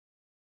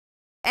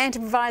And to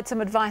provide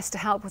some advice to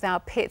help with our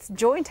pets'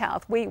 joint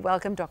health, we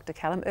welcome Dr.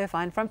 Callum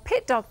Irvine from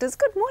Pet Doctors.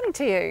 Good morning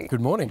to you.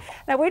 Good morning.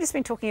 Now, we've just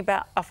been talking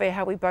about off-air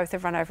how we both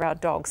have run over our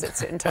dogs at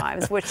certain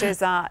times, which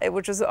is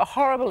a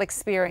horrible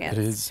experience.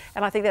 It is.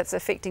 And I think that's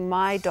affecting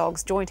my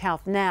dog's joint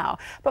health now.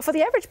 But for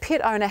the average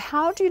pet owner,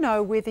 how do you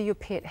know whether your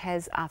pet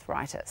has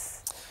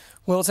arthritis?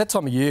 Well, it's that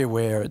time of year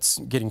where it's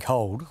getting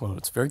cold. Well,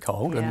 it's very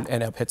cold, Yeah.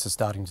 and our pets are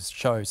starting to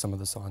show some of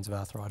the signs of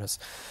arthritis.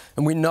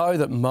 And we know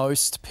that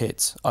most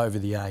pets over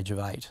the age of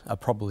 8 are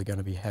probably going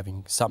to be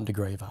having some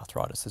degree of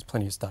arthritis. There's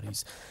plenty of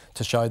studies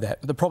to show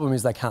that. But the problem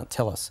is they can't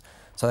tell us.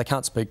 So they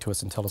can't speak to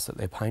us and tell us that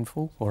they're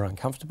painful or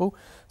uncomfortable.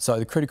 So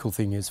the critical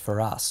thing is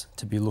for us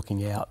to be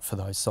looking out for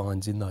those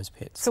signs in those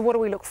pets. So what do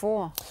we look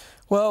for?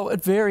 Well,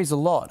 it varies a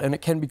lot and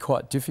it can be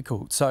quite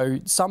difficult. So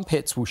some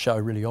pets will show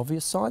really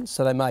obvious signs.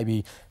 So they may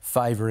be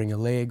favouring a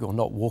leg or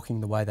not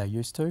walking the way they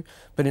used to.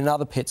 But in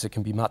other pets, it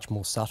can be much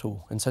more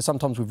subtle. And so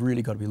sometimes we've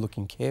really got to be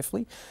looking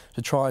carefully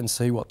to try and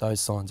see what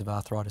those signs of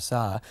arthritis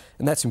are.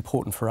 And that's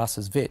important for us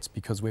as vets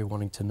because we're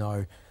wanting to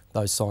know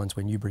those signs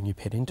when you bring your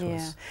pet into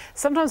us.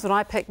 Sometimes when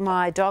I pick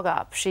my dog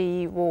up,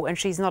 she will, and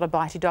she's not a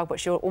bitey dog, but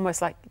she'll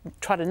almost like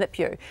try to nip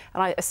you.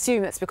 And I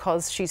assume it's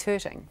because she's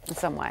hurting in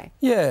some way.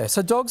 Yeah,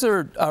 so dogs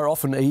are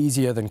often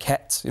easier than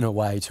cats in a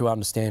way to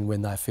understand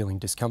when they're feeling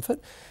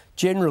discomfort.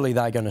 Generally,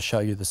 they're going to show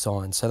you the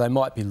signs. So they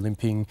might be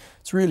limping.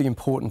 It's really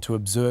important to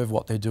observe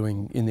what they're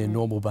doing in their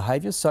normal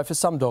behaviours. So for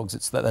some dogs,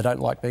 it's that they don't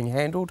like being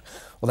handled,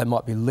 or they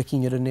might be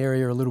licking at an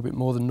area a little bit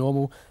more than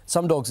normal.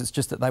 Some dogs, it's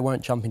just that they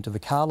won't jump into the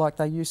car like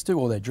they used to,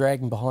 or they're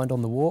dragging behind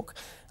on the walk.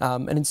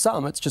 And in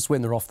some, it's just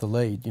when they're off the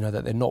lead, you know,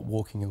 that they're not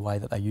walking the way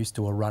that they used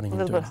to or running. A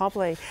little bit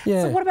hobbly.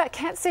 Yeah. So what about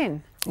cats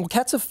then? Well,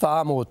 cats are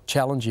far more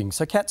challenging.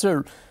 So cats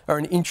are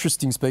an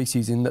interesting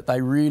species in that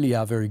they really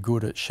are very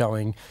good at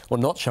showing, or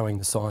not showing,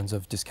 the signs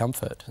of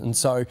discomfort. And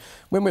so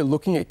when we're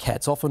looking at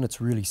cats, often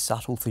it's really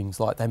subtle things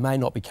like they may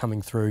not be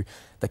coming through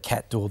the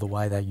cat door the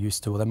way they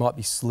used to, or they might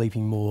be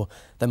sleeping more,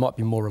 they might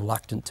be more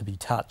reluctant to be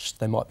touched,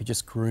 they might be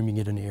just grooming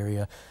at an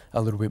area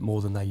a little bit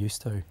more than they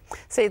used to.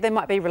 See, they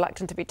might be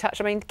reluctant to be touched.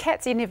 I mean,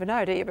 cats, you never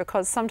know, do you?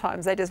 Because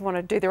sometimes they just want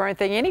to do their own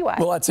thing anyway.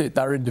 Well, that's it,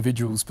 they're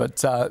individuals,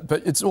 but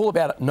it's all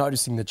about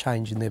noticing the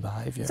change in their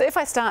behaviour. So if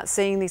I start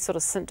seeing these sort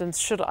of symptoms,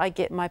 should I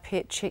get my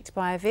pet checked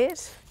by a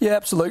vet? Yeah,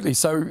 absolutely.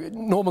 So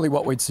normally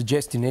what we'd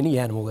suggest in any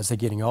animal as they're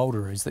getting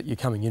older is that you're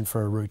coming in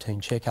for a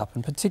routine checkup,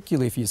 and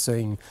particularly if you're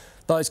seeing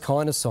those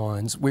kind of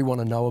signs, we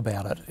want to know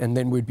about it, and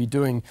then we'd be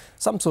doing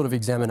some sort of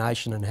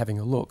examination and having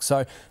a look.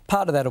 So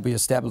part of that will be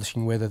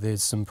establishing whether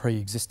there's some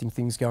pre-existing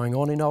things going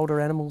on in older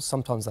animals.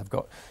 Sometimes they've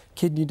got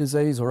kidney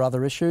disease or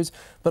other issues,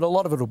 but a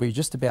lot of it will be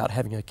just about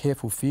having a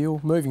careful feel,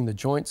 moving the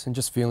joints and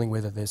just feeling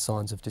whether there's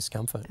signs of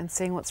discomfort. And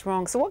seeing what's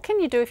wrong. So what can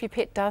you do if your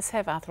pet does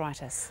have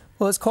arthritis?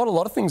 Well, there's quite a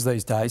lot of things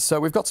these days. So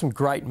we've got some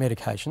great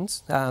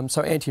medications.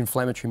 So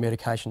anti-inflammatory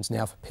medications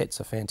now for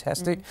pets are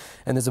fantastic,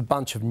 and there's a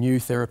bunch of new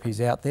therapies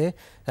out there.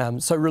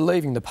 So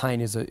relieving the pain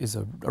is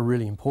a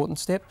really important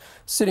step.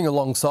 Sitting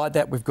alongside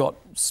that, we've got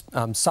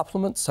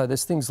supplements. So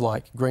there's things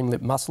like green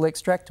lip mussel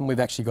extract, and we've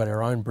actually got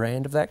our own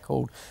brand of that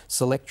called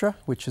Selectra,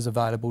 which is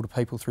available to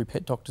people through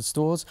Pet Doctor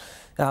stores.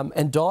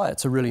 And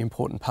diet's a really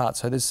important part.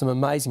 So there's some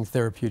amazing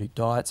therapeutic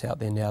diets out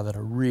there now that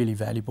are really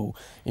valuable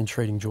in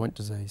treating joint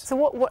disease. So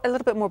what a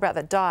little bit more about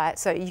the diet,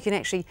 so you can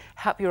actually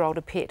help your older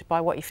pet by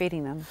what you're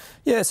feeding them.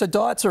 Yeah, so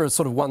diets are a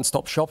sort of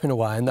one-stop shop in a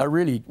way, and they're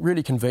really,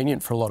 really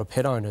convenient for a lot of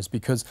pet owners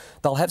because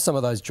they'll have some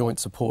of those joint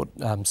support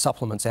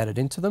supplements added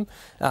into them,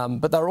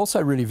 but they're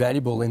also really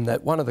valuable in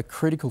that one of the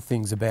critical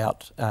things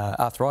about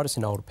arthritis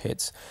in older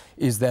pets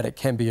is that it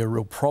can be a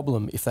real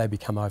problem if they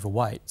become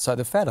overweight. So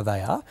the fatter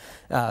they are,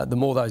 the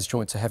more those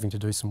joints are having to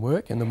do some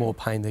work and the more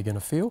pain they're going to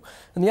feel.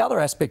 And the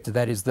other aspect of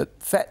that is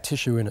that fat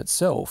tissue in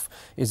itself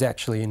is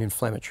actually an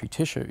inflammatory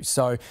tissue.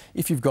 So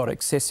if you've got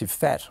excessive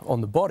fat on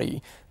the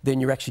body,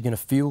 then you're actually going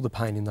to feel the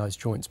pain in those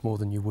joints more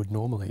than you would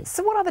normally.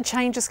 So what other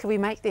changes can we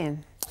make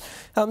then?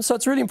 So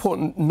it's really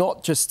important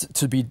not just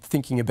to be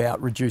thinking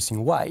about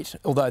reducing weight,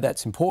 although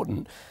that's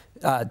important.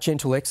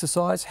 Gentle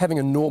exercise, having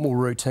a normal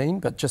routine,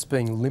 but just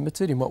being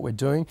limited in what we're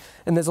doing.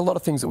 And there's a lot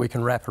of things that we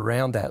can wrap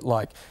around that,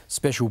 like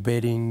special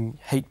bedding,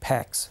 heat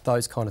packs,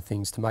 those kind of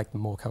things to make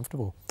them more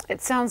comfortable. It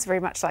sounds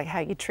very much like how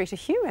you treat a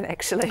human,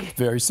 actually.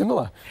 Very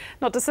similar.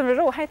 Not dissimilar at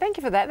all. Hey, thank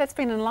you for that. That's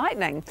been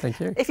enlightening. Thank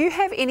you. If you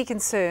have any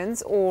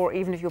concerns, or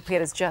even if your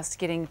pet is just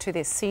getting to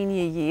their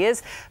senior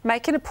years,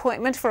 make an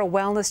appointment for a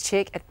wellness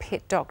check at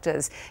Pet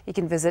Doctors. You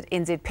can visit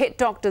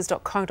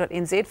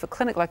nzpetdoctors.co.nz for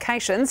clinic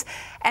locations.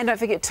 And don't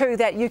forget too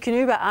that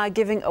Eukanuba are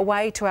giving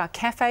away to our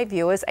cafe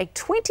viewers a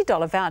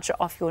 $20 voucher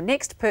off your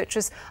next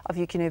purchase of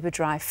Eukanuba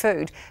dry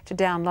food. To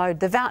download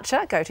the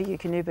voucher, go to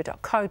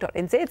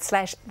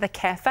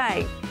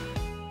eukanuba.co.nz/thecafe.